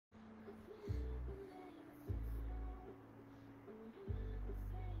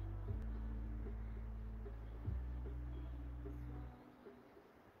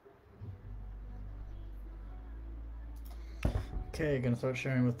Okay, gonna start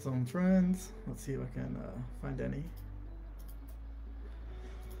sharing with some friends. Let's see if I can find any.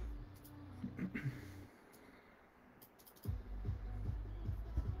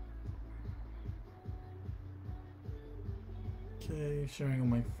 Okay, sharing on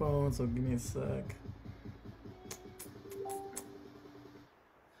my phone, so give me a sec.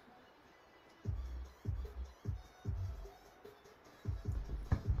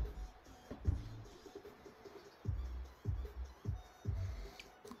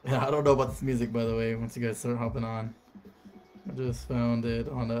 Yeah, I don't know about this music, by the way, once you guys start hopping on. I just found it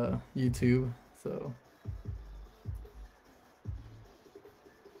on YouTube, so.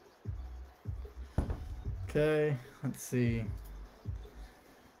 Okay, let's see.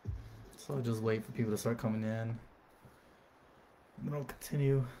 So I'll just wait for people to start coming in. And then I'll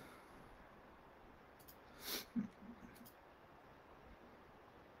continue.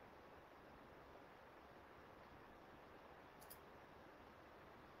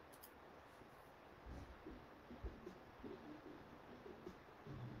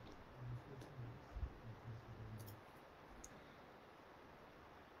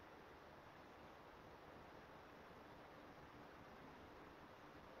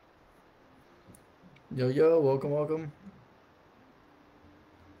 Yo, welcome.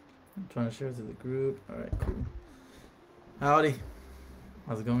 I'm trying to share to the group. Alright, cool. Howdy.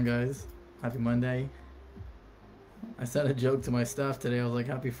 How's it going, guys? Happy Monday. I said a joke to my staff today. I was like,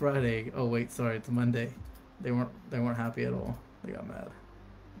 happy Friday. Oh wait, sorry, it's Monday. They weren't happy at all. They got mad.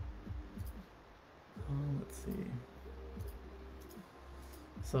 Let's see.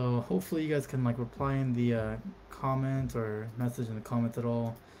 So hopefully you guys can like reply in the comment or message in the comments at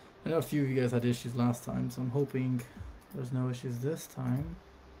all. I know a few of you guys had issues last time, so I'm hoping there's no issues this time.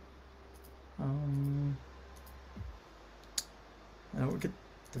 I don't get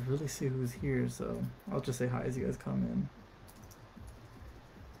to really see who's here, so I'll just say hi as you guys come in.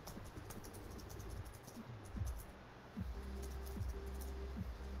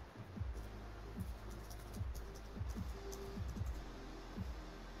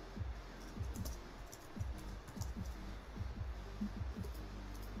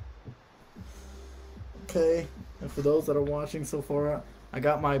 Okay, and for those that are watching so far, I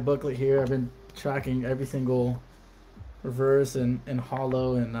got my booklet here. I've been tracking every single reverse and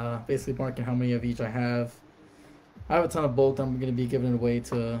hollow and basically marking how many of each I have. I have a ton of bulk that I'm going to be giving it away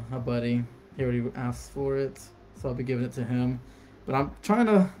to a buddy. He already asked for it, so I'll be giving it to him. But I'm trying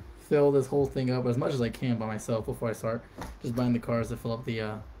to fill this whole thing up as much as I can by myself before I start just buying the cards to fill up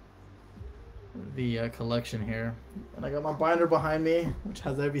the collection here. And I got my binder behind me, which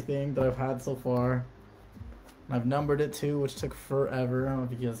has everything that I've had so far. And I've numbered it too, which took forever. I don't know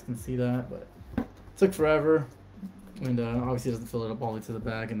if you guys can see that, but it took forever. And obviously it doesn't fill it up all the way to the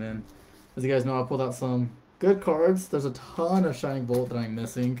back. And then, as you guys know, I pulled out some good cards. There's a ton of Shining Bolt that I'm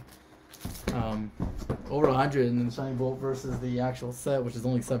missing. Over 100 in the Shining Bolt versus the actual set, which is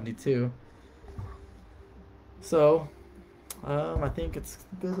only 72. So, I think it's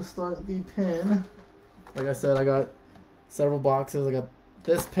good to start the pin. Like I said, I got several boxes. I got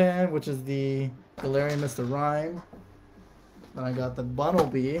this pin, which is the Galarian Mr. Rime. Then I got the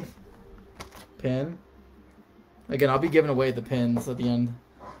Bunnelby pin. Again, I'll be giving away the pins at the end.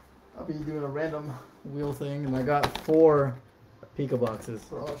 I'll be doing a random wheel thing. And I got 4 Pika boxes.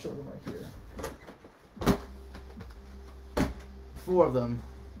 So I'll show them right here. 4 of them,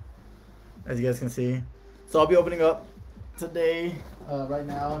 as you guys can see. So I'll be opening up today, right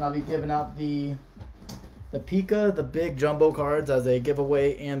now, and I'll be giving out the Pika, the big jumbo cards as a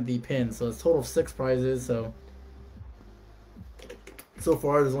giveaway, and the pin. So it's total of 6 prizes. So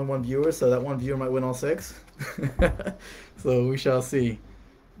far there's only 1 viewer, so that 1 viewer might win all 6. So we shall see.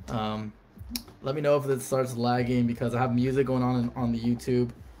 Let me know if it starts lagging because I have music going on the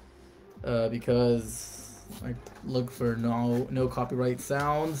YouTube, because I look for no copyright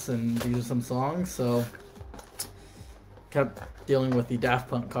sounds, and these are some songs. So kept dealing with the Daft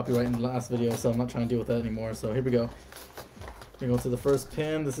Punk copyright in the last video, so I'm not trying to deal with that anymore. So here we go. We go to the first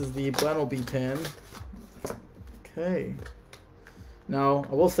pin. This is the Bunnelby pin. Okay. Now,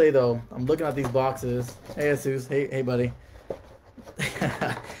 I will say though, I'm looking at these boxes. Hey, Jesus. Hey, buddy.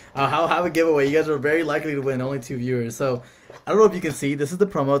 I'll have a giveaway. You guys are very likely to win. Only 2 viewers. So, I don't know if you can see. This is the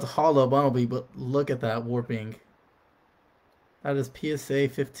promo. It's Hollow Bunnelby, but look at that warping. That is PSA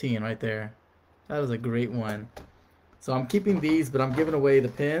 15 right there. That is a great one. So, I'm keeping these, but I'm giving away the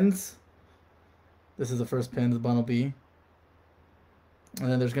pins. This is the first pin, the Bunnelby.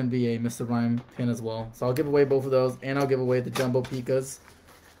 And then there's going to be a Mr. Rime pin as well. So I'll give away both of those, and I'll give away the Jumbo Pikas.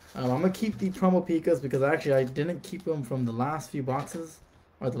 I'm going to keep the promo Pikas because actually I didn't keep them from the last few boxes,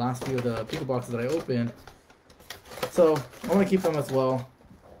 or the last few of the Pika boxes that I opened. So I want to keep them as well.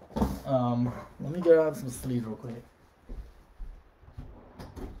 Let me grab some sleeves real quick.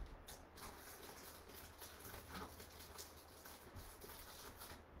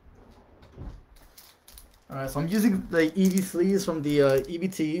 Alright, so I'm using the EV sleeves from the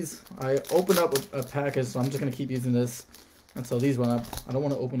EBTs. I opened up a package, so I'm just going to keep using this until these run up. I don't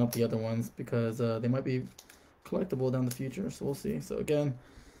want to open up the other ones because they might be collectible down the future, so we'll see. So again,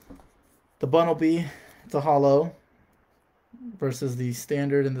 the bundle B, it's a hollow versus the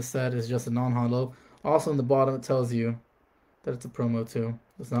standard in the set is just a non-hollow. Also in the bottom it tells you that it's a promo too.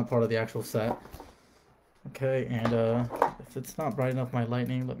 It's not part of the actual set. Okay, and if it's not bright enough my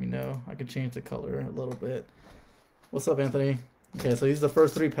lightning, let me know. I can change the color a little bit. What's up, Anthony? Okay, so these are the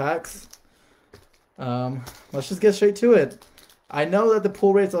first 3 packs. Let's just get straight to it. I know that the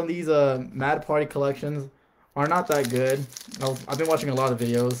pull rates on these Mad Party collections are not that good. I've been watching a lot of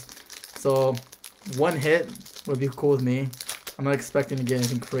videos, so 1 hit would be cool with me. I'm not expecting to get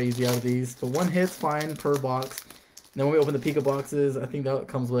anything crazy out of these, but 1 hit's fine per box. And then when we open the Pika boxes, I think that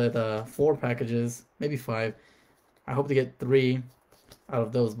comes with 4 packages, maybe 5. I hope to get 3 out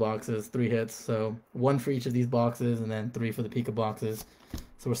of those boxes, 3 hits. So 1 for each of these boxes, and then 3 for the Pika boxes.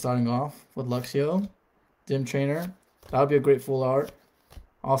 So we're starting off with Luxio, Gym Trainer. That would be a great full art.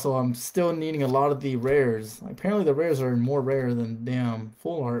 Also, I'm still needing a lot of the rares. Apparently the rares are more rare than damn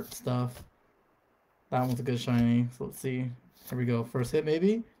full art stuff. That one's a good shiny. So let's see. Here we go. First hit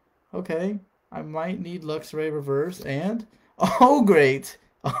maybe? Okay. I might need Luxray Reverse and... Oh, great!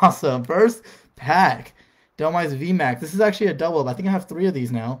 Awesome. First pack. Dhelmise VMAX. This is actually a double. I think I have 3 of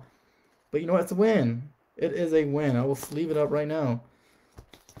these now. But you know what? It's a win. It is a win. I will sleeve it up right now.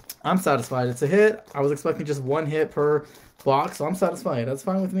 I'm satisfied. It's a hit. I was expecting just 1 hit per box, so I'm satisfied. That's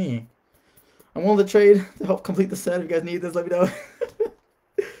fine with me. I'm willing to trade to help complete the set. If you guys need this, let me know.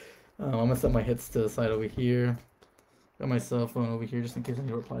 I'm going to set my hits to the side over here. Got my cell phone over here just in case I need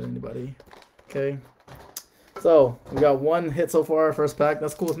to reply to anybody. Okay. So, we got 1 hit so far, first pack.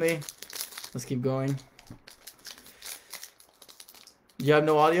 That's cool with me. Let's keep going. You have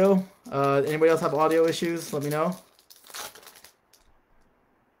no audio? Anybody else have audio issues? Let me know.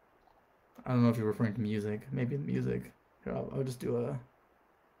 I don't know if you're referring to music. Maybe music. Here, I'll just do a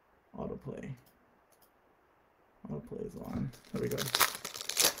autoplay. Autoplay is on. There we go.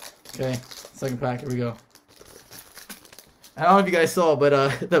 Okay, second pack. Here we go. I don't know if you guys saw,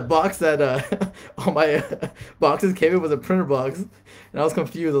 but the box that all my boxes came in was a printer box, and I was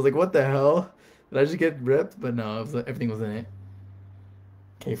confused. I was like, "What the hell? Did I just get ripped?" But no, it was, everything was in it.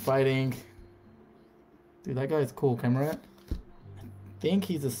 Okay, fighting. Dude, that guy's cool, Cameron. I think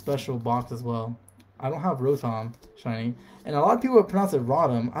he's a special box as well. I don't have Rotom shiny, and a lot of people pronounce it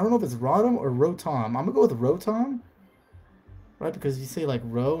Rotom. I don't know if it's Rotom or Rotom. I'm gonna go with Rotom, right? Because you say like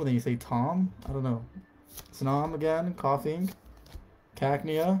Ro, and then you say Tom. I don't know. Snom again, Coughing,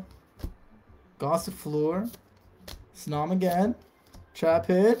 Cacnea, Gossifleur, Snom again,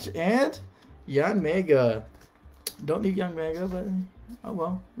 Trapinch, and Yanmega. Don't need Yanmega, but oh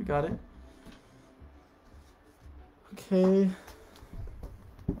well, we got it. Okay.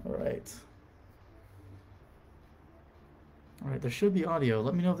 Alright. Alright, there should be audio.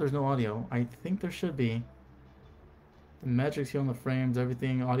 Let me know if there's no audio. I think there should be. The metrics here on the frames,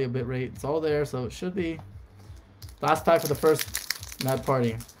 everything, audio bitrate, it's all there, so it should be. Last pack for the first Mad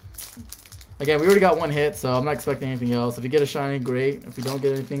Party. Again, we already got 1 hit, so I'm not expecting anything else. If you get a shiny, great. If you don't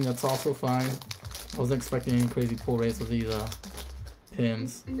get anything, that's also fine. I wasn't expecting any crazy pull rates with these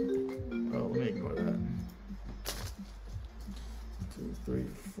pins. Oh, let me ignore that. 2, 3,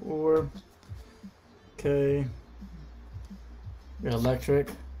 4. Okay. We got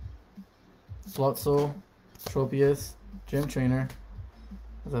Electric, Floatzel, Tropius, Gym Trainer.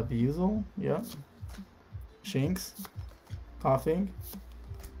 Is that Buizel? Yep. Shinx, Coughing,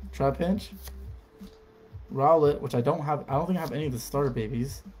 Trapinch, Rowlet, which I don't have. I don't think I have any of the starter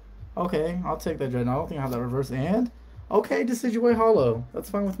babies. Okay, I'll take that Dread. I don't think I have that reverse. And okay, Decidueye Hollow. That's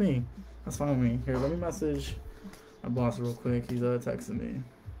fine with me. That's fine with me. Here, let me message my boss real quick. He's texting me.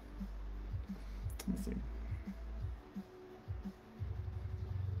 Let's see.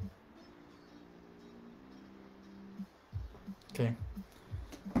 Okay.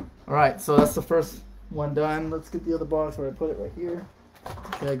 Alright, so that's the first one done. Let's get the other box where I put it right here.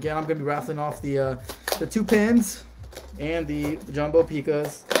 Okay, again, I'm going to be raffling off the 2 pins and the Jumbo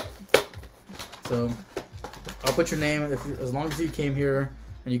Pikas. So, I'll put your name, as long as you came here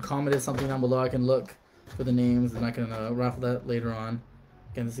and you commented something down below, I can look for the names and I can raffle that later on.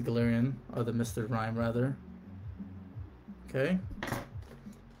 Again, this is Galarian, or the Mr. Rhyme, rather. Okay.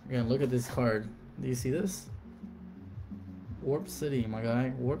 Again, look at this card. Do you see this? Warp City, my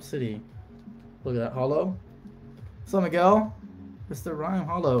guy. Warp City. Look at that. Hollow. So Miguel, Mr. Rhyme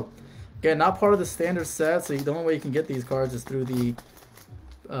Hollow. Again, not part of the standard set, so the only way you can get these cards is through the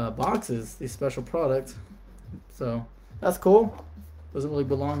boxes, these special products. So that's cool. Doesn't really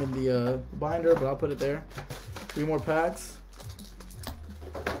belong in the binder, but I'll put it there. 3 more packs.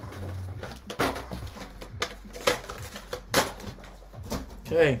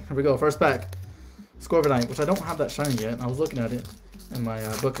 Okay, here we go. First pack. Scorvidite, which I don't have that shiny yet. I was looking at it in my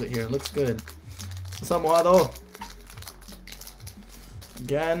booklet here. It looks good. Samuado.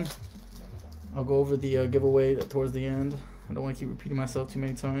 Again, I'll go over the giveaway towards the end. I don't want to keep repeating myself too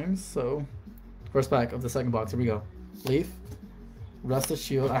many times. So, first pack of the second box. Here we go. Leaf. Rusted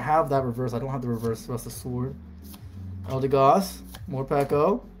Shield. I have that reverse. I don't have the reverse Rusted Sword. Eldegoss.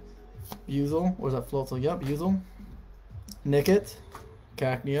 Morpeko. Buizel. Where's that Floatzel? Yep, Buizel. Nickit.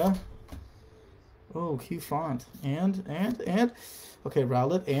 Cacnea. Oh, cute font. And. Okay,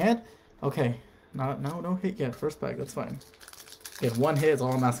 Rowlet. And. Okay. No hit yet. First pack. That's fine. Get 1 hit is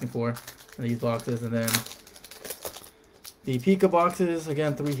all I'm asking for in these boxes. And then the Pika boxes.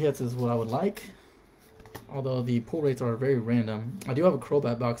 Again, 3 hits is what I would like. Although the pull rates are very random. I do have a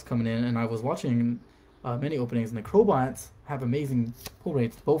Crobat box coming in, and I was watching many openings, and the Crobats have amazing pull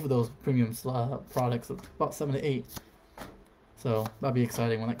rates. Both of those premium products, about 7 to 8. So that'll be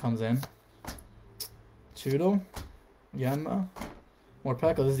exciting when it comes in. Chudo, Yanma,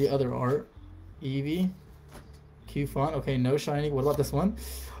 Morpeko. This is the other art. Eevee, Q-Font. Okay, no shiny. What about this one?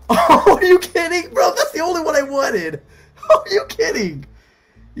 Oh, are you kidding, bro? That's the only one I wanted. Are you kidding?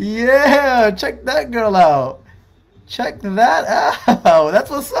 Yeah, check that girl out. Check that out. That's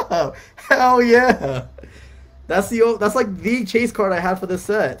what's up. Hell yeah. That's like the chase card I had for this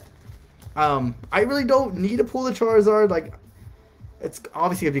set. I really don't need to pull the Charizard. Like, it's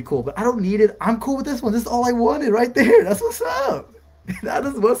obviously gonna be cool, but I don't need it. I'm cool with this one. This is all I wanted right there. That's what's up. That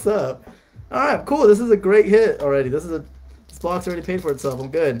is what's up. All right, cool. This is a great hit already. This box already paid for itself. I'm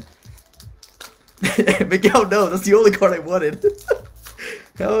good. Miguel, no, that's the only card I wanted.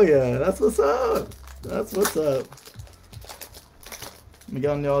 Hell yeah, that's what's up. That's what's up.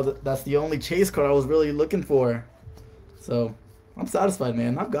 Miguel, no, that's the only chase card I was really looking for. So, I'm satisfied,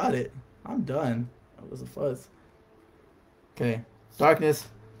 man. I've got it. I'm done. That was a fuzz. Okay. Darkness.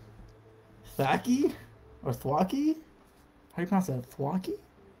 Thwacky? Or Thwacky? How do you pronounce that? Thwacky?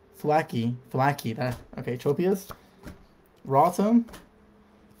 Thwacky. Thwacky. Okay, Tropius. Rotom.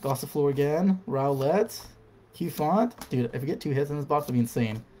 Gossifleur again. Rowlet. Q-Font. Dude, if we get 2 hits in this box, it'll be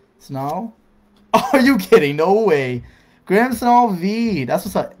insane. Snarl. Oh, are you kidding? No way. Grimmsnarl V. That's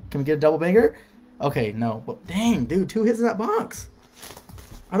what's up. Can we get a double banger? Okay, no. But dang, dude, 2 hits in that box.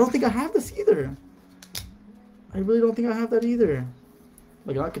 I don't think I have this either. I really don't think I have that either.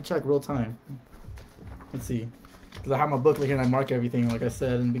 Like, I could check real time. Let's see. Because I have my booklet here and I mark everything, like I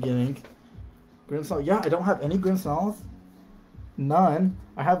said in the beginning. Grimmsnarl. Yeah, I don't have any Grimmsnarls. None.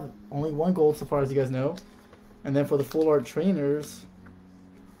 I have only 1 gold so far, as you guys know. And then for the full art trainers,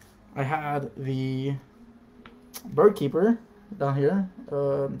 I had the Bird Keeper down here.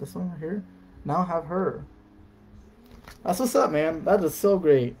 This one right here. Now I have her. That's what's up, man. That is so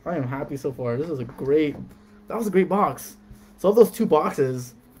great. I am happy so far. That was a great box. So of those 2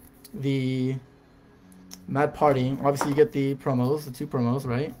 boxes, the Mad Party, obviously you get the promos, the 2 promos,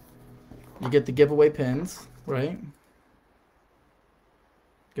 right? You get the giveaway pins, right?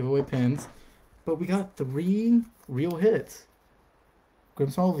 Giveaway pins. But we got 3 real hits.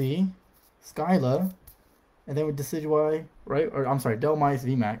 Grimmsnarl V, Skyla, and then with Decidueye, right? Or, I'm sorry, Dhelmise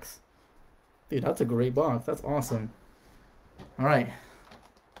VMAX. Dude, that's a great box. That's awesome. Alright.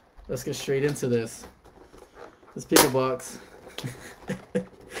 Let's get straight into this. This Pika box.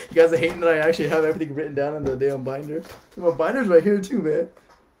 You guys are hating that I actually have everything written down in the damn binder. My binder's right here too, man.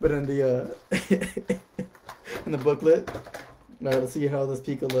 But in the in the booklet. Alright, let's see how this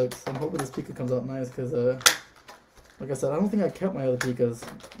Pika looks. I'm hoping this Pika comes out nice because, like I said, I don't think I kept my other Pikas.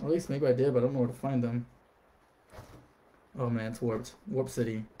 Or at least maybe I did, but I don't know where to find them. Oh man, it's warped. Warp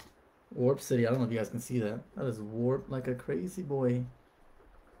City. Warp City. I don't know if you guys can see that. That is warped like a crazy boy.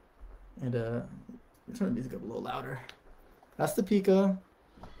 And, turn the music up a little louder. That's the Pika.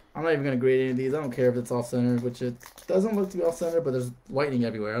 I'm not even going to grade any of these. I don't care if it's all centered, which it doesn't look to be all centered, but there's whitening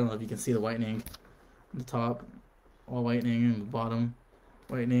everywhere. I don't know if you can see the whitening on the top. All whitening, and the bottom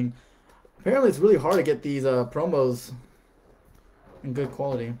whitening. Apparently it's really hard to get these promos in good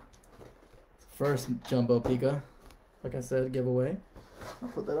quality. First Jumbo Pika, like I said, giveaway. I'll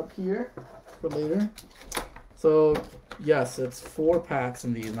put that up here for later. So yes, it's 4 packs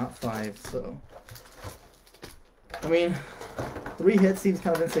in these, not 5. So I mean, 3 hits seems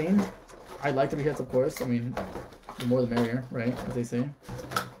kind of insane. I'd like 3 hits, of course. I mean, the more the merrier, right? As they say.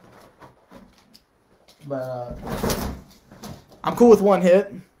 But I'm cool with 1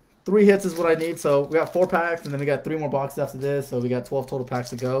 hit. 3 hits is what I need. So we got 4 packs, and then we got 3 more boxes after this. So we got 12 total packs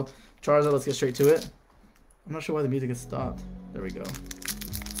to go. Charizard, let's get straight to it. I'm not sure why the music has stopped. There we go.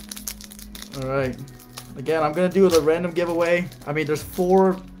 All right. Again, I'm gonna do the random giveaway. I mean, there's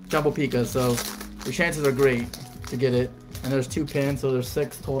 4 Jumbo Pikas, so your chances are great to get it. And there's 2 pins, so there's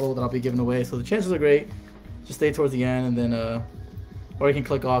 6 total that I'll be giving away. So the chances are great. Just stay towards the end, and then or you can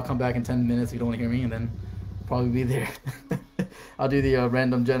click off, come back in 10 minutes if you don't want to hear me, and then probably be there. I'll do the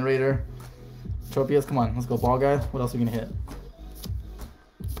random generator. Tropius, come on, let's go. Ball guy. What else are we gonna hit?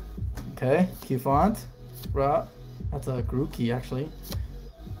 Okay, Q-Font. That's a Grookey, actually.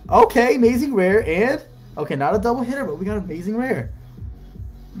 Okay, amazing rare, and okay, not a double hitter, but we got amazing rare.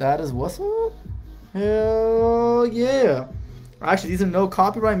 That is what's up. Hell yeah! Actually, these are no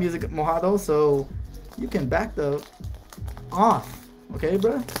copyright music, Mojado, so you can back the off. Okay,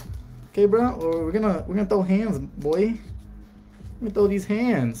 bro. Okay, bro. Or we're gonna throw hands, boy. We're gonna throw these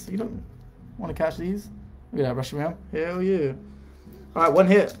hands. You don't want to catch these? Look at that, rush around. Hell yeah! All right, 1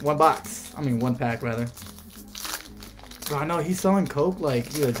 hit, 1 box. I mean, 1 pack rather. Bro, I know he's selling coke like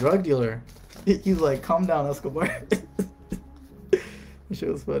he's a drug dealer. He's like, calm down, Escobar. This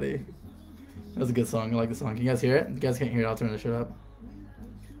shit was funny. That was a good song. I like the song. Can you guys hear it? If you guys can't hear it, I'll turn the shit up.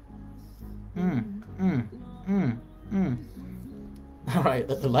 Alright,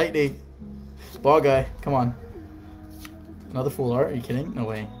 the lightning. Ball guy, come on. Another full art? Are you kidding? No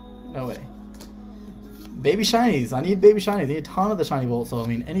way. No way. Baby shinies. I need baby shinies. I need a ton of the shiny volt, so I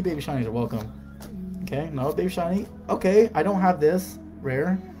mean, any baby shinies are welcome. Okay, no baby shiny. Okay, I don't have this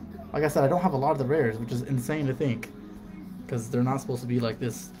rare. Like I said, I don't have a lot of the rares, which is insane to think. Because they're not supposed to be like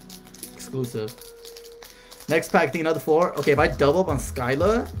this exclusive. Next pack, I think another 4. Okay, if I double up on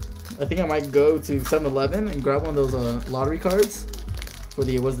Skyla, I think I might go to 7-Eleven and grab one of those lottery cards. For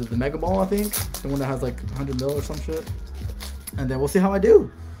the, what is it, the Mega Ball, I think? The one that has like 100 mil or some shit. And then we'll see how I do.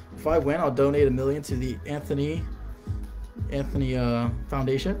 If I win, I'll donate $1 million to the Anthony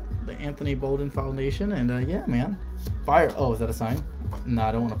Foundation. The Anthony Bolden Foundation. And yeah, man. Fire. Oh, is that a sign? No,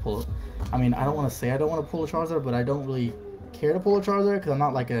 I don't want to pull it. I mean, I don't want to say I don't want to pull a Charizard, but I don't really care to pull a Charizard because I'm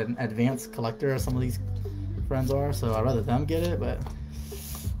not like an advanced collector as some of these friends are. So I'd rather them get it, but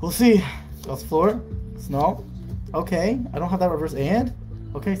we'll see. Ghost Floor. Snow. Okay, I don't have that reverse and.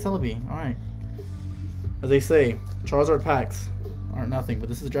 Okay, Celebi. Alright. As they say, Charizard packs aren't nothing, but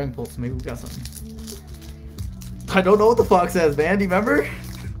this is Dragon Pulse, so maybe we got something. I don't know what the fox says, man. Do you remember?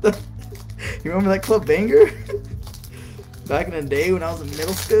 You remember that club banger? Back in the day when I was in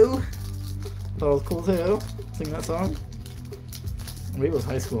middle school? Thought it was cool as hell. Sing that song. Maybe it was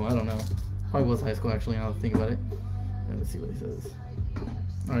high school, I don't know. Probably was high school actually, now that I think about it. Let's see what he says.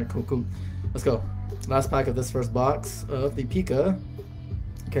 Alright, cool, cool. Let's go. Last pack of this first box of the Pika.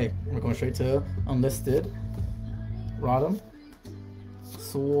 Okay, we're going straight to Unlisted. Rotom.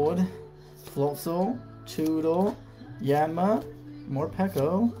 Sword. Floatzel. Choodle. Yanma.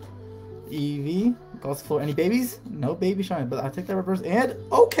 Morpeko. Eevee. Ghost Floor. Any babies? No baby shine, but I take that reverse. And,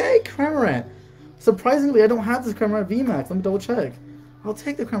 okay, Cramorant. Surprisingly, I don't have this Cramorant VMAX. Let me double check. I'll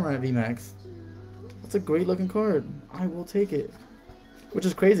take the Cramorant VMAX. That's a great looking card. I will take it. Which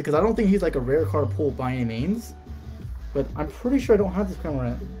is crazy, because I don't think he's like a rare card pull by any means. But I'm pretty sure I don't have this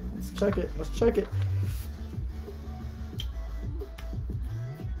Cramorant. Let's check it. Let's check it.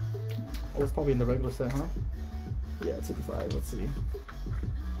 Oh, it's probably in the regular set, huh? Yeah, 65. Let's see.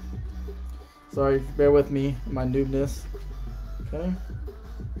 Sorry, bear with me, my noobness. Okay.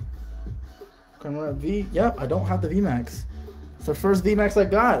 Cramorant V. Yep, I don't have the VMAX. It's the first VMAX I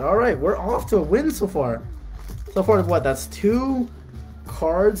got. Alright, we're off to a win so far. So far, what? That's 2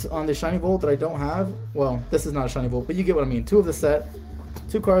 cards on the Shiny Volt that I don't have. Well, this is not a Shiny Volt, but you get what I mean. 2 of the set.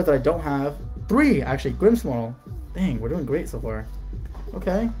 2 cards that I don't have. 3, actually. Grimmsnarl. Dang, we're doing great so far.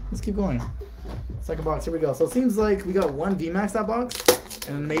 Okay, let's keep going. Second box, here we go. So it seems like we got 1 VMAX that box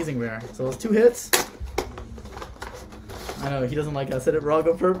and an amazing rare. So it's 2 hits. I know, he doesn't like I said it wrong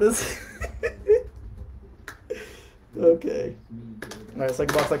on purpose. Okay. Alright,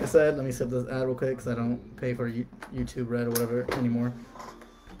 second box, like I said. Let me skip this ad real quick because I don't pay for YouTube Red or whatever anymore.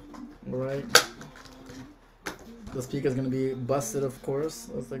 Alright. This Pika is going to be busted, of course,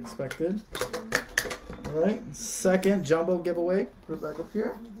 as expected. Alright, second jumbo giveaway. Put it back up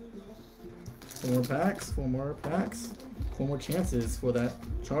here. 4 more packs, 4 more packs. 4 more chances for that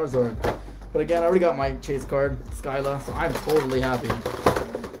Charizard. But again, I already got my chase card, Skyla, so I'm totally happy.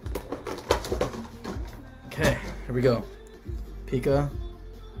 Okay, here we go. Pika.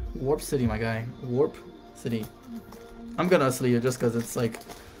 Warp City, my guy. Warp City. I'm gonna sleeve it just because it's like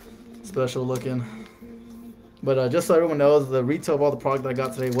special looking. But just so everyone knows, the retail of all the product that I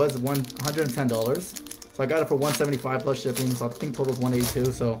got today was $110. So I got it for 175 plus shipping. So I think total is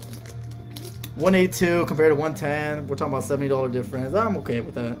 182. So 182 compared to 110. We're talking about $70 difference. I'm okay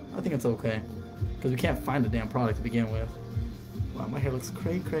with that. I think it's okay. Because we can't find the damn product to begin with. Wow, my hair looks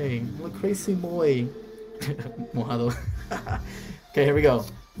cray-cray. Look crazy boy. Mojado. Okay, here we go.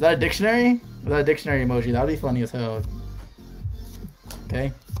 Is that a dictionary? Is that a dictionary emoji? That would be funny as hell.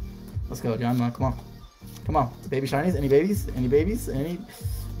 Okay. Let's go, John. Come on. Come on. Baby shinies? Any babies? Any babies? Any...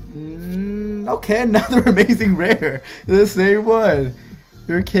 okay, another amazing rare. The same one.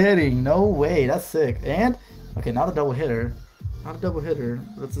 You're kidding. No way. That's sick. And... okay, not a double hitter. Not a double hitter.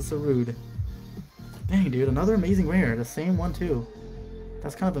 That's just so rude. Dang, dude. Another amazing rare. The same one, too.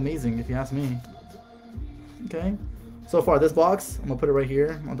 That's kind of amazing, if you ask me. Okay. So far, this box, I'm going to put it right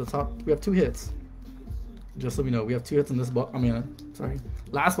here on the top. We have 2 hits. Just so we know, we have 2 hits in this box. I mean, sorry.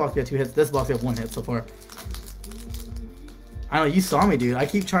 Last box, we had 2 hits. This box, we have 1 hit so far. I know, you saw me, dude. I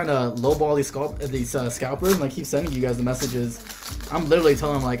keep trying to lowball these scalpers, and I keep sending you guys the messages. I'm literally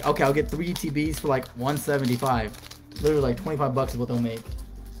telling them, like, okay, I'll get 3 TBs for, like, 175. Literally, like, 25 bucks is what they'll make.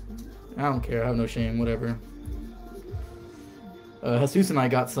 I don't care. I have no shame. Whatever. Jesus and I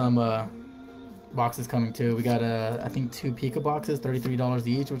got some boxes coming, too. We got, I think, 2 Pika boxes, $33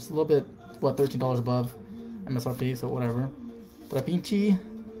 each, which is a little bit, what, $13 above MSRP, so whatever. Trapinchi,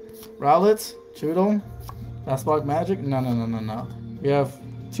 Rowlet, Choodle, Fastball Magic. No. We have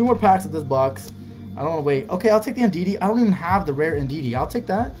 2 more packs of this box. I don't want to wait. Okay, I'll take the Indeedee. I don't even have the rare Indeedee. I'll take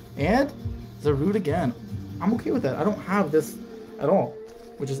that. And Zarude again. I'm okay with that. I don't have this at all,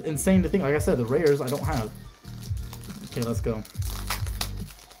 which is insane to think. Like I said, the rares I don't have. Okay, let's go.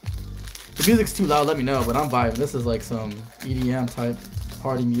 The music's too loud, let me know, but I'm vibing. This is like some EDM type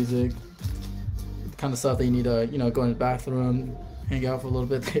party music. The kind of stuff that you need to, you know, go in the bathroom, hang out for a little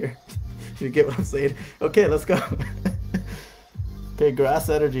bit there. You get what I'm saying? Okay, let's go. Okay, Grass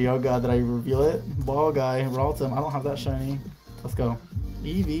Energy. Oh god, did I reveal it? Ball Guy, Ralton. I don't have that shiny. Let's go.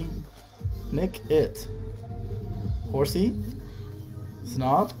 Eevee. Nick It. Horsey.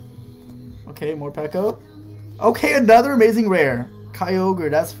 Snob. Okay, more Pekko. Okay, another amazing rare. Kyogre,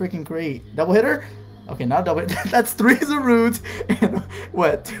 that's freaking great. Double hitter? Okay, not double hitter. That's 3 Zarudes and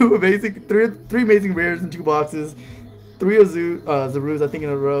what? 3 amazing rares in 2 boxes. 3 Zarudes, I think, in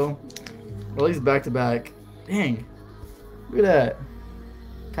a row. Or at least back to back. Dang. Look at that.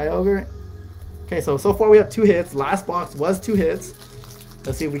 Kyogre. Okay, so far we have 2 hits. Last box was 2 hits.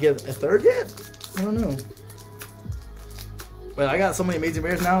 Let's see if we get a 3rd hit. I don't know. But I got so many amazing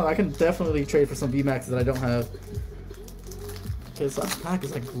rares now. I can definitely trade for some VMAXs that I don't have. Okay, this last pack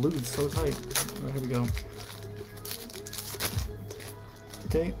is like glued so tight. Alright, here we go.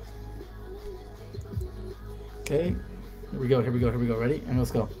 Okay. Okay. Here we go. Ready? And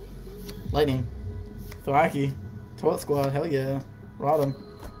let's go. Lightning. Thwacky. Toilet Squad. Hell yeah. Rodham.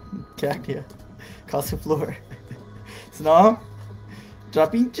 Cactia. Cauliflower. Snom.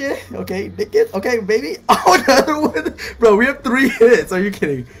 Trapinche. Okay. Dickett. Okay, baby. Oh, another one. Bro, we have 3 hits. Are you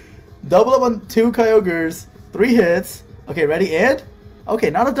kidding? Double up on 2 Kyogres. 3 hits. Okay, ready? And? Okay,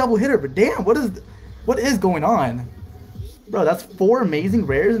 not a double hitter, but damn, what is going on? Bro, that's 4 amazing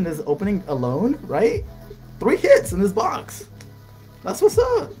rares in this opening alone, right? 3 hits in this box. That's what's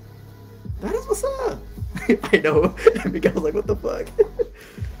up. That is what's up. I know. Miguel's like, what the fuck?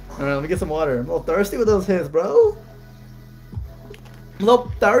 Alright, let me get some water. I'm a little thirsty with those hits, bro. I'm a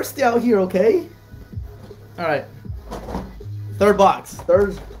little thirsty out here, okay? Alright. 3rd box.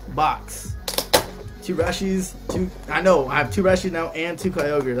 3rd box. 2 Rashis. I know, I have 2 Rashis now and 2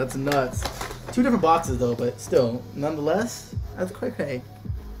 Kyogre. That's nuts. 2 different boxes though, but still, nonetheless, that's crazy.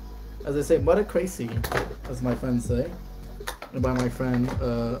 As I say, what a crazy, as my friends say. And by my friend,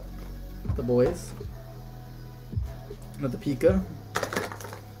 the boys. Another Pika.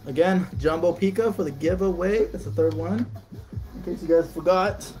 Again, Jumbo Pika for the giveaway. That's the 3rd one. In case you guys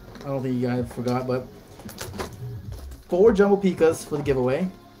forgot. I don't think you guys forgot, but 4 Jumbo Pikas for the giveaway.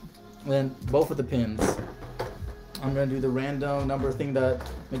 And then both with the pins. I'm going to do the random number thing that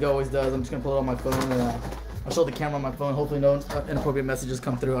Miguel always does. I'm just going to pull it on my phone and I'll show the camera on my phone. Hopefully no inappropriate messages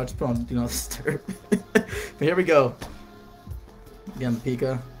come through. I'll just put on Do Not Disturb. But here we go. Again, the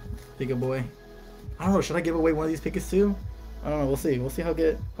Pika boy. I don't know, should I give away one of these Pikas too? I don't know, we'll see. We'll see how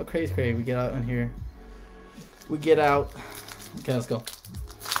crazy we get out in here. We get out. Okay, let's go.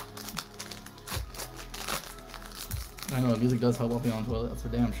 I know, the music does help while being on the toilet, that's for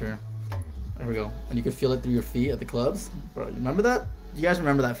damn sure. There we go. And you can feel it through your feet at the clubs. Bro, you remember that? You guys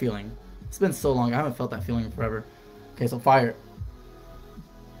remember that feeling? It's been so long, I haven't felt that feeling in forever. Okay, so fire.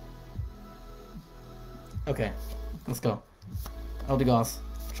 Okay, let's go. Eldegoss,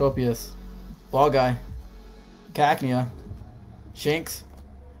 Tropius, Ball Guy, Cacnea, Shinx,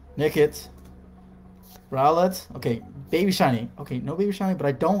 Nickit, Rowlet. Okay, baby shiny. Okay, no baby shiny, but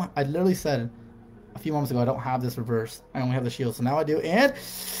I literally said a few moments ago I don't have this reverse. I only have the shield, so now I do. And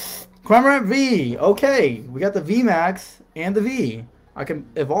Cramorant V. Okay, we got the V Max and the V. I can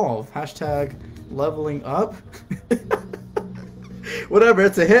evolve. Hashtag leveling up. Whatever,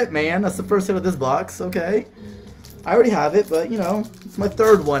 it's a hit, man. That's the first hit of this box. Okay. I already have it, but, you know, it's my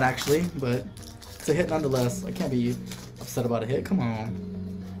third one, actually. But it's a hit nonetheless. I can't be upset about a hit. Come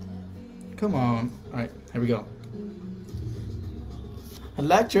on. Come on. Alright, here we go.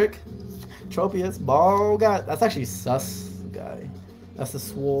 Electric. Tropius. Ball guy. That's actually Sus guy. That's the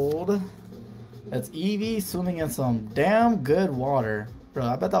Swold. That's Eevee swimming in some damn good water. Bro,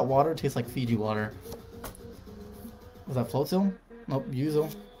 I bet that water tastes like Fiji water. Was that Floatzel? Nope,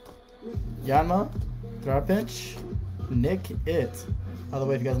 Yuzel. Yanma. Trapinch. Nick It. By the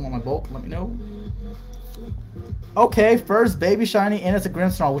way, if you guys want my bulk, let me know. Okay, first baby shiny, and it's a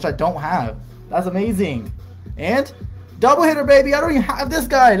Grimmsnarl, which I don't have. That's amazing. And double hitter, baby. I don't even have this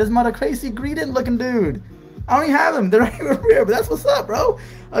guy. This mother crazy Greedent looking dude. I don't even have him. They're not even rare, but that's what's up, bro.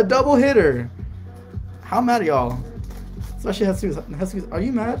 A double hitter. How mad are y'all? Especially Hesus. Are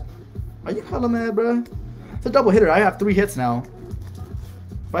you mad? Are you hella mad, bro? It's a double hitter. I have 3 hits now.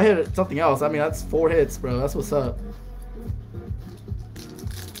 If I hit something else, I mean, that's 4 hits, bro. That's what's up.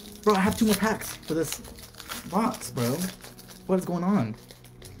 Bro, I have 2 more packs for this box, bro. What is going on?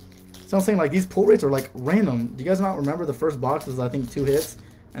 So I'm saying, like, these pull rates are, like, random. Do you guys not remember the first box was, I think, 2 hits?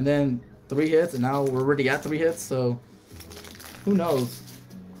 And then 3 hits, and now we're already at 3 hits, so who knows?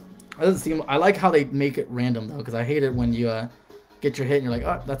 It doesn't seem... I like how they make it random, though, because I hate it when you get your hit and you're like,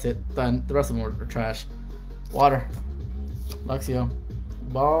 oh, that's it. Done. The rest of them are trash. Water. Luxio.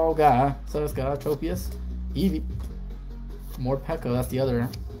 Ball guy. Surska. Tropius. Eevee. Morpeko. That's the other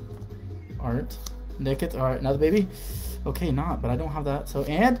art. Nickit. Alright, another baby. Okay, not, but I don't have that. So,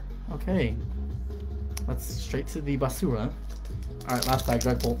 and... Okay. Let's straight to the Basura. Alright, last pack.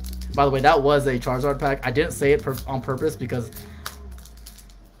 Dreadbolt. By the way, that was a Charizard pack. I didn't say it on purpose because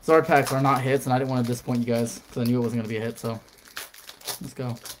Zard packs are not hits, and I didn't want to disappoint you guys because I knew it wasn't going to be a hit. So, let's go.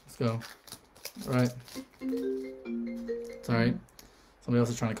 Let's go. Alright. Sorry. Somebody else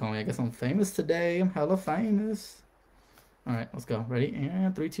is trying to call me. I guess I'm famous today. I'm hella famous. Alright, let's go. Ready?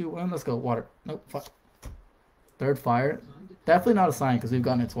 And 3, 2, 1. Let's go. Water. Nope. Fuck. Third fire. Definitely not a sign because we've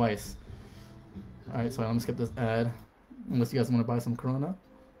gotten it twice. Alright, so I'm going to skip this ad. Unless you guys want to buy some Corona.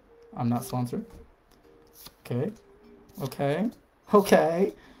 I'm not sponsored. Okay. Okay.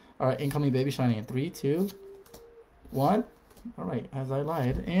 Okay. Alright, incoming baby shiny in 3, 2, 1. Alright, as I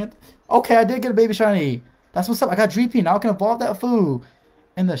lied. And okay, I did get a baby shiny. That's what's up. I got Dreepy. Now I can evolve that fool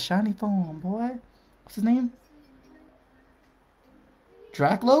in the shiny form, boy. What's his name?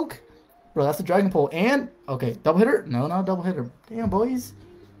 Dracloak? Bro, that's a Dragon Pole. And okay, double hitter? No, not a double hitter. Damn, boys.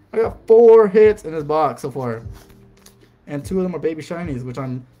 I got 4 hits in this box so far. And 2 of them are baby shinies, which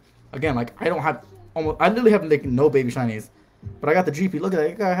I'm again like I don't have almost I literally have like no baby shinies. But I got the GP. Look at that.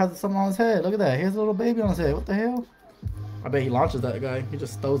 That guy has something on his head. Look at that. He has a little baby on his head. What the hell? I bet he launches that guy. He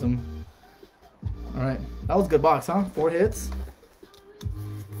just stows him. Alright. That was a good box, huh? 4 hits.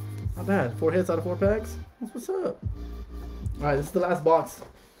 Not bad. 4 hits out of 4 packs. That's what's up. Alright, this is the last box.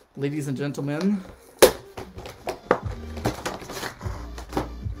 Ladies and gentlemen.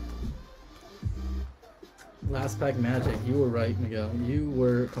 Last pack magic. You were right, Miguel. You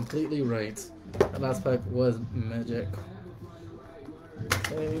were completely right. That last pack was magic.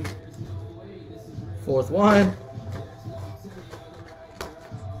 Okay. 4th one.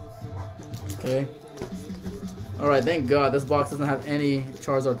 Okay. Alright, thank God. This box doesn't have any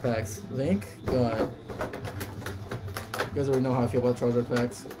Charizard packs. Thank God. You guys already know how I feel about Charizard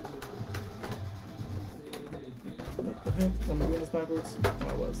packs. What the heck? Am I doing this backwards? Oh,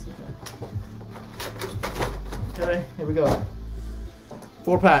 I was. Okay, here we go.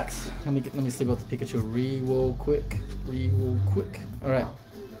 4 packs. Let me see about the Pikachu real quick. Real quick. Alright.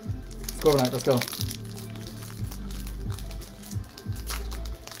 Let's go overnight. Let's go.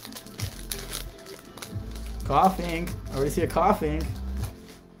 Coughing. I already see a coughing.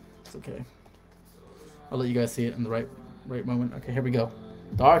 It's okay. I'll let you guys see it in the right moment. Okay, here we go.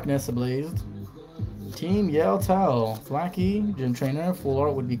 Darkness Ablazed. Team Yell Towel. Flaky. Gym Trainer. Full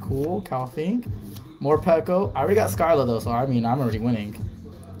art would be cool. Coughing. Morpeko. I already got Skyla though, so I mean I'm already winning.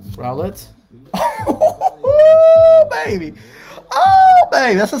 Rowlet. Oh, baby. Oh,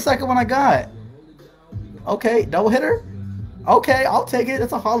 baby. That's the second one I got. Okay, double hitter. Okay, I'll take it.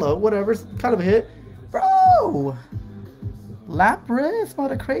 It's a hollow. Whatever. It's kind of a hit. Bro. Lapras.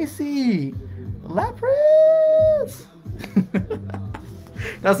 Mother crazy. Lapras.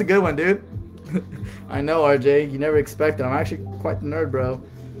 That's a good one, dude. I know, RJ. You never expected. I'm actually quite the nerd, bro.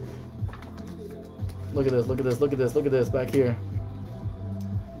 Look at this, look at this, look at this, look at this back here.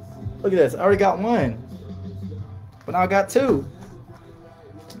 Look at this. I already got one. But now I got two.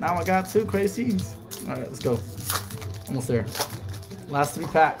 Now I got two crazies. Alright, let's go. Almost there. Last 3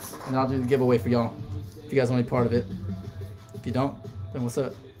 packs. And I'll do the giveaway for y'all. If you guys want to be part of it. If you don't, then what's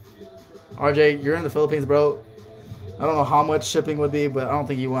up? RJ, you're in the Philippines, bro. I don't know how much shipping would be, but I don't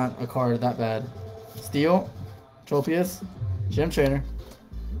think you want a card that bad. Steel. Tropius. Gym Trainer.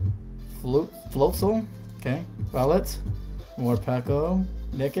 Floatzel. Okay. Violet. Morpeko.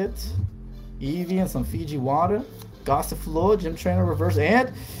 Nickit. Eevee and some Fiji water. Gossifleur, Gym Trainer reverse,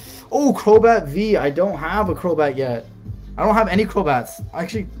 and oh, Crobat V. I don't have a Crobat yet. I don't have any Crobats.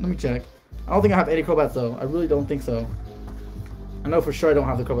 Actually, let me check. I don't think I have any Crobats though. I really don't think so. I know for sure I don't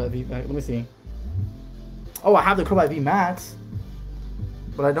have the Crobat V. Let me see. Oh, I have the Crobat V Max,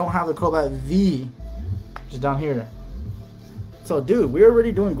 but I don't have the Crobat V, which is down here. So, dude, we're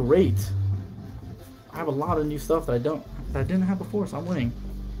already doing great. I have a lot of new stuff that I didn't have before, so I'm winning.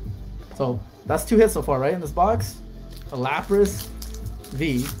 So that's 2 hits so far, right, in this box. A Lapras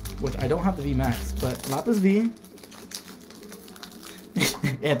V, which I don't have the V Max, but Lapras V.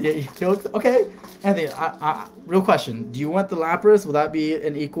 Anthony, okay. Anthony, real question. Do you want the Lapras? Will that be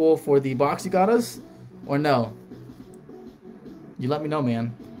an equal for the box you got us? Or no? You let me know,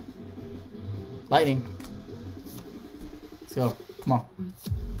 man. Lightning. Let's go. Come on.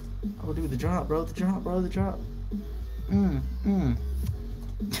 Oh, dude, the drop, bro. The drop, bro. The drop.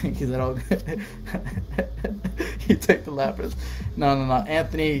 Is that all good? You take the Lapras. No.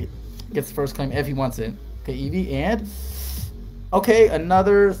 Anthony gets first claim if he wants it. Okay, Eevee and... Okay,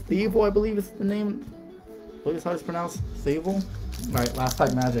 another Thievul, I believe is the name. What is how it's pronounced? Thievul? Alright, last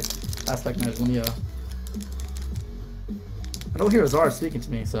pack magic. Last pack magic. Let me, I don't hear Azar speaking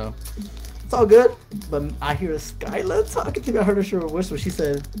to me, so... It's all good. But I hear Skyla talking to me. I heard her share a whisper. She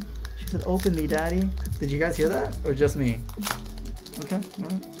said, open me, daddy. Did you guys hear that? Or just me? Okay,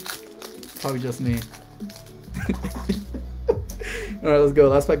 alright. Probably just me. Alright, let's go.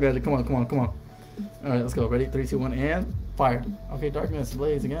 Last pack magic. Come on. Alright, let's go. Ready? 3, 2, 1, and fire. Okay, Darkness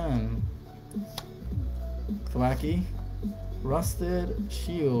Blaze again. Thwacky. Rusted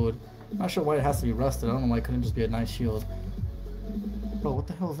Shield. Not sure why it has to be rusted. I don't know why it couldn't just be a nice shield. Bro, what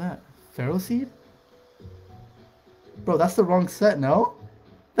the hell is that? Pharaoh Seed? Bro, that's the wrong set, no?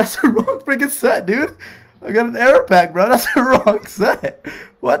 That's the wrong freaking set, dude. I got an error pack, bro. That's the wrong set.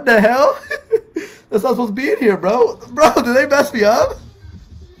 What the hell? That's not supposed to be in here, bro. Bro, did they mess me up?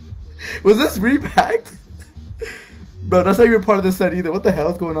 Was this repacked? Bro, that's not even part of this set either. What the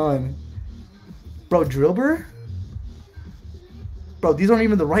hell is going on? Bro, Drillbur? Bro, these aren't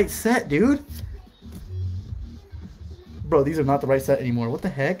even the right set, dude. Bro, these are not the right set anymore. What the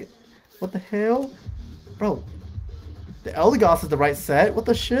heck? What the hell? Bro, the Eldegoss is the right set. What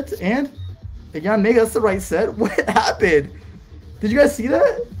the shit? And the Yanmega, that's the right set. What happened? Did you guys see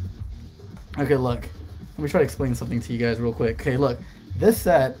that? Okay, look. Let me try to explain something to you guys real quick. Okay, look. This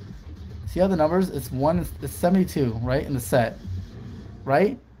set, see how the numbers? It's 72, right? In the set.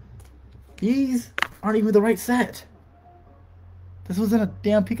 Right? These aren't even the right set. This was in a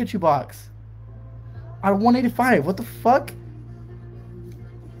damn Pikachu box. Out of 185. What the fuck?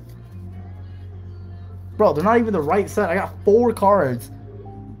 Bro, they're not even the right set. I got 4 cards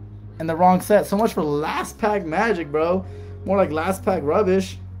in the wrong set. So much for last pack magic, bro. More like last pack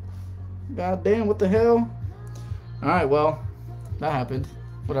rubbish. God damn, what the hell? Alright, well, that happened.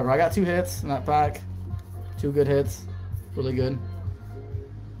 Whatever, I got 2 hits in that pack. 2 good hits. Really good.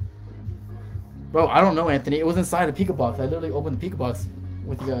 Bro, I don't know, Anthony. It was inside a Pika box. I literally opened the Pika box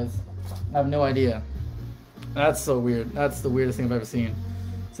with you guys. I have no idea. That's so weird. That's the weirdest thing I've ever seen.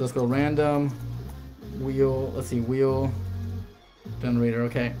 So let's go random. Wheel. Let's see. Wheel. Generator.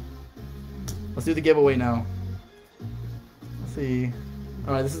 Okay. Let's do the giveaway now. Let's see.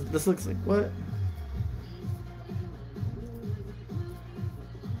 Alright, this looks like what?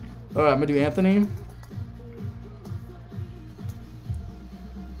 Alright, I'm gonna do Anthony.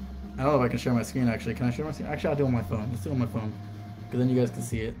 I don't know if I can share my screen actually. Can I share my screen? Actually, I'll do it on my phone. Let's do it on my phone. Because then you guys can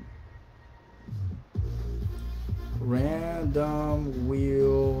see it. Random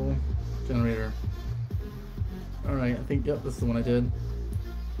wheel generator. Alright, I think, yep, this is the one I did.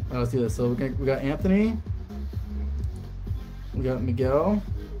 Alright, let's do this. So we got Anthony. We got Miguel.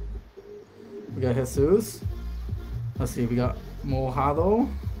 We got Jesus. Let's see, we got Mojado.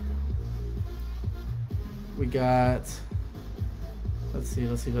 We got, let's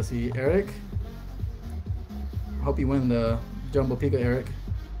see, Eric. I hope you win the Jumbo Pika, Eric.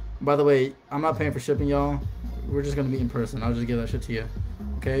 By the way, I'm not paying for shipping, y'all. We're just gonna meet in person. I'll just give that shit to you.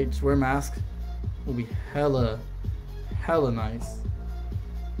 Okay, just wear a mask. Will be hella nice.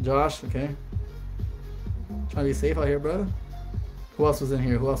 Josh, okay. Trying to be safe out here, bro. Who else was in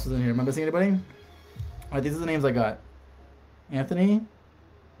here? Who else was in here? Am I missing anybody? Alright, these are the names I got. Anthony,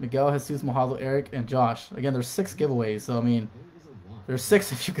 Miguel, Jesus, Mahalo, Eric, and Josh. Again, there's 6 giveaways, so I mean, there's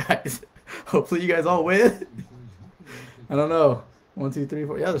 6 of you guys. Hopefully you guys all win. I don't know. 1, 2, 3,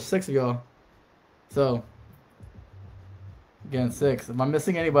 4. Yeah, there's 6 of y'all. So, again, 6. If I'm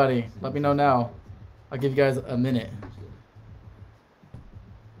missing anybody, let me know now. I'll give you guys a minute.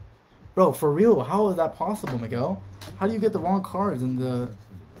 Bro, for real, how is that possible, Miguel? How do you get the wrong cards in the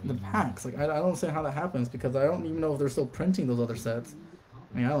packs? Like, I don't understand how that happens, because I don't even know if they're still printing those other sets.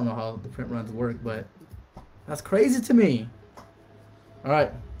 I mean, I don't know how the print runs work, but that's crazy to me.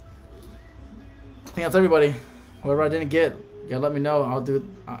 Alright. I think that's everybody. Whoever I didn't get, you gotta let me know. I'll do it.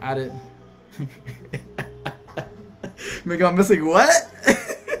 I'll add it. Miguel, I'm missing what?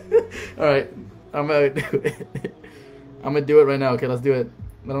 Alright. I'm gonna do it. I'm gonna do it right now. Okay, let's do it.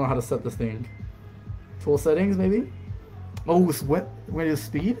 I don't know how to set this thing. Tool settings, maybe? Oh, what? We're gonna do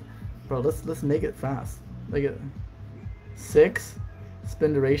speed? Bro, let's make it fast. Make it 6.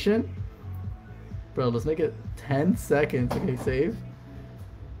 Spin duration. Bro, let's make it 10 seconds. Okay, save.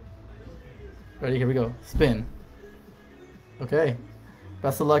 Ready, here we go. Spin. Okay.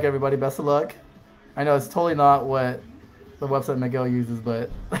 Best of luck, everybody. Best of luck. I know it's totally not what the website Miguel uses, but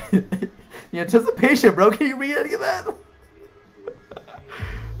the anticipation, bro. Can you read any of that?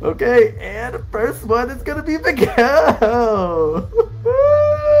 Okay, and the first one is gonna be Miguel.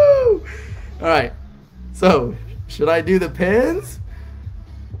 Alright. So, should I do the pins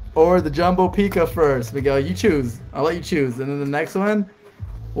or the Jumbo Pika first? Miguel, you choose. I'll let you choose. And then the next one,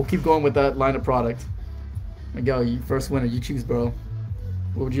 we'll keep going with that line of product. Miguel, you first winner. You choose, bro.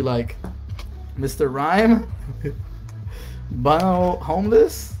 What would you like? Mr. Rhyme? Bono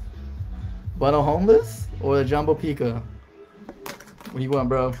Homeless? Bono Homeless? Or the Jumbo Pika? What do you want,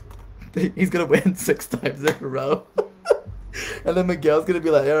 bro? He's gonna win 6 times in a row. And then Miguel's gonna be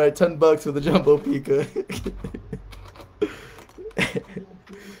like, alright, $10 for the Jumbo Pika.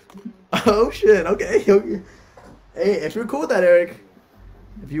 Oh shit, okay. Hey, if you're cool with that, Eric,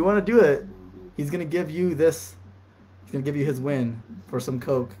 if you want to do it, he's gonna give you this. He's gonna give you his win for some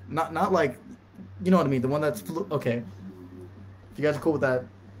Coke. Not like, you know what I mean, the one that's okay. If you guys are cool with that,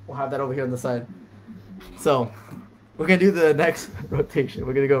 we'll have that over here on the side. So, we're gonna do the next rotation.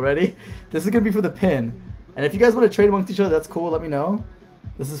 We're gonna go, ready? This is gonna be for the pin. And if you guys want to trade amongst each other, that's cool, let me know.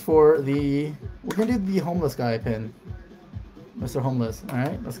 This is for the, we're gonna do the homeless guy pin. Mr. Homeless.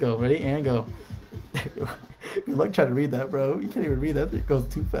 Alright, let's go. Ready? And go. Good luck trying to read that, bro. You can't even read that. It goes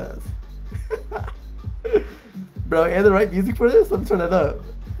too fast. Bro, and the right music for this? Let me turn that up.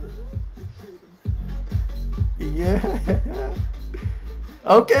 Yeah.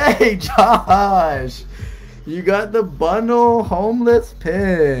 Okay, Josh. You got the bundle homeless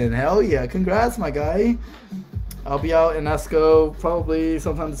pin. Hell yeah. Congrats, my guy. I'll be out in Esco probably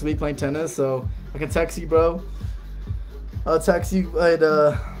sometime this week playing tennis, so I can text you, bro. I'll text you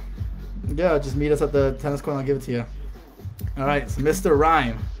and yeah, just meet us at the tennis court and I'll give it to you. Alright, so Mr.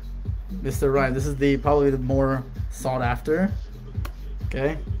 Rhyme. Mr. Rhyme. This is the probably the more sought after.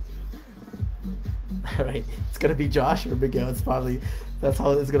 Okay. Alright. It's gonna be Josh or Miguel. It's probably, that's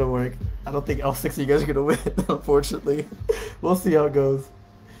how it's gonna work. I don't think all 6 of you guys are gonna win, unfortunately. We'll see how it goes.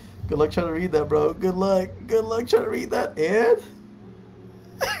 Good luck trying to read that, bro. Good luck. Good luck trying to read that. And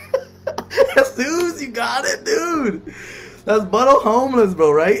Jesus, you got it, dude. That's Buttle Homeless,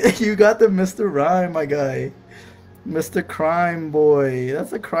 bro, right? You got the Mr. Rhyme, my guy. Mr. Crime Boy.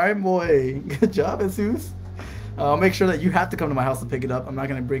 That's a crime boy. Good job, Jesus. I'll make sure that you have to come to my house to pick it up. I'm not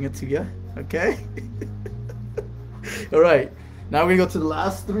going to bring it to you. Okay? Alright. Now we're going to go to the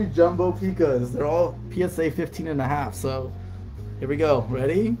last 3 Jumbo Pikas. They're all PSA 15.5. So, here we go.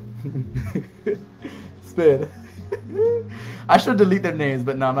 Ready? Spin. I should delete their names,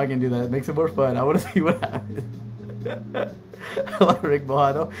 but no, I'm not going to do that. It makes it more fun. I want to see what happens. I like Rick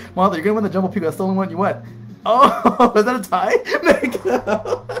Mohado. Mother, you're going to win the Jumbo Pika. That's the only one you went. Oh, is that a tie?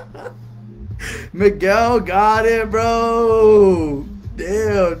 Miguel. Miguel got it, bro.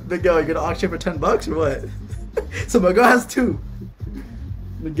 Damn. Miguel, you're going to auction for $10 or what? So Miguel has 2.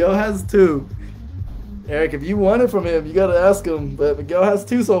 Miguel has 2. Eric, if you want it from him, you got to ask him. But Miguel has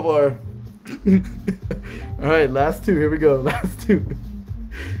 2 so far. Alright, last 2. Here we go. Last 2.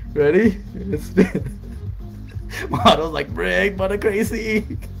 Ready? Let's spin. Model's like, Brick, but crazy.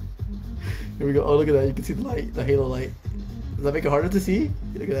 Here we go. Oh, look at that. You can see the light, the halo light. Does that make it harder to see?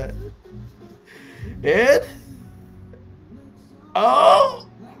 Look at that. And oh,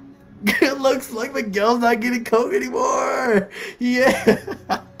 it looks like Miguel's not getting Coke anymore. Yeah.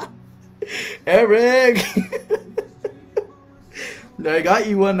 Eric. I got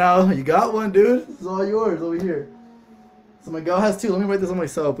you one now. You got one, dude. It's all yours over here. So Miguel has two. Let me write this on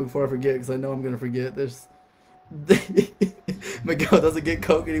myself before I forget, because I know I'm gonna forget. There's Miguel doesn't get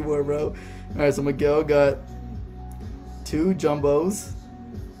Coke anymore, bro. All right, so Miguel got two jumbos.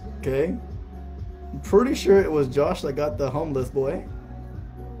 Okay. I'm pretty sure it was Josh that got the homeless boy.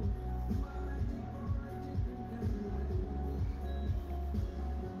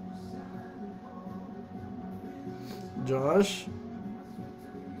 Josh.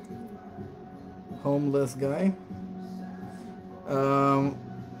 Homeless guy.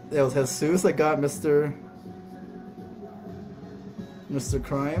 It was Jesus that got Mr.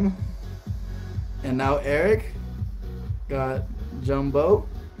 Crime. And now Eric got Jumbo.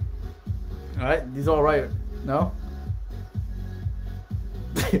 Alright, these are all right. No?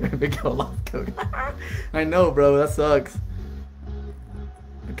 Big old lost Coke. I know, bro. That sucks.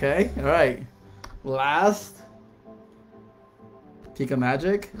 Okay, alright. Last. Tika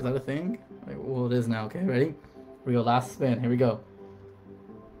Magic. Is that a thing? Well, it is now. Okay, ready? Here we go. Last spin. Here we go.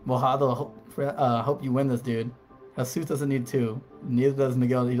 Mojado, hope you win this, dude. Jesus doesn't need two. Neither does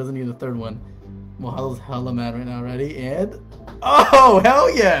Miguel. He doesn't need a third one. Mojado's hella mad right now. Ready? And... oh,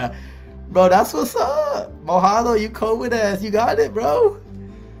 hell yeah! Bro, that's what's up. Mojado, you COVID ass. You got it, bro.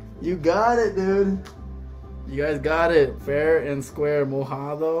 You got it, dude. You guys got it. Fair and square.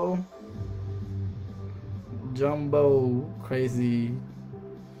 Mojado. Jumbo. Crazy.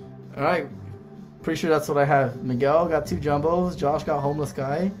 Alright. Pretty sure that's what I have. Miguel got two jumbos. Josh got homeless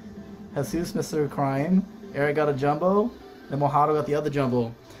guy. Jesus, Mr. Crime. Eric got a jumbo. And Mojado got the other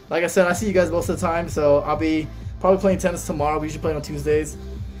jumbo. Like I said, I see you guys most of the time, so I'll be probably playing tennis tomorrow. We usually play on Tuesdays.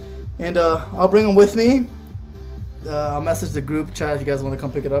 And I'll bring them with me. I'll message the group chat if you guys want to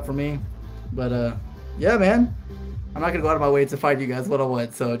come pick it up for me. But yeah, man. I'm not going to go out of my way to fight you guys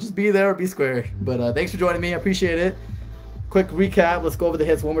one-on-one. So just be there or be square. But thanks for joining me. I appreciate it. Quick recap. Let's go over the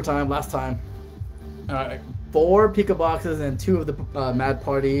hits one more time. Last time. Alright. 4 Pika boxes and 2 of the Mad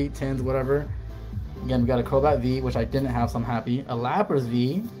Party 10s, whatever. Again, we got a Crobat V, which I didn't have, so I'm happy. A Lapras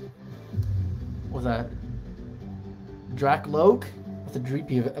V. What was that? Dracloak. That's a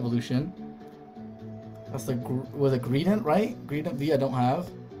Dreepy evolution. That's the was a Greedent, right? Greedent V I don't have.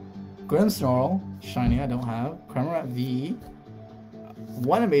 Grimmsnarl, shiny, I don't have. Cramorant V.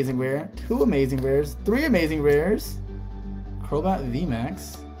 1 amazing rare, 2 amazing rares, 3 amazing rares. Crobat V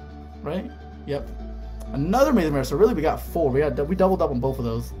Max, right? Yep. Another amazing rare. So really, we got 4. We doubled up on both of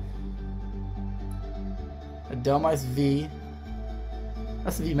those. A Delmice V.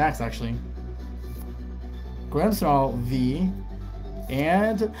 That's the V Max actually. Grimmsnarl V.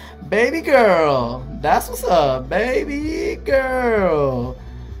 And Baby Girl. That's what's up. Baby Girl.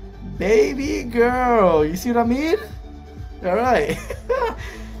 Baby Girl. You see what I mean? Alright.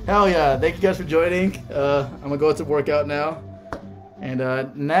 Hell yeah. Thank you guys for joining. I'm going to go to workout now.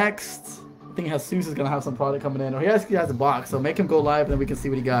 And next, I think Jesus is going to have some product coming in. Or he actually has a box. So make him go live and then we can see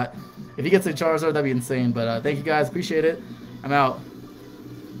what he got. If he gets a Charizard, that'd be insane. But thank you guys. Appreciate it. I'm out.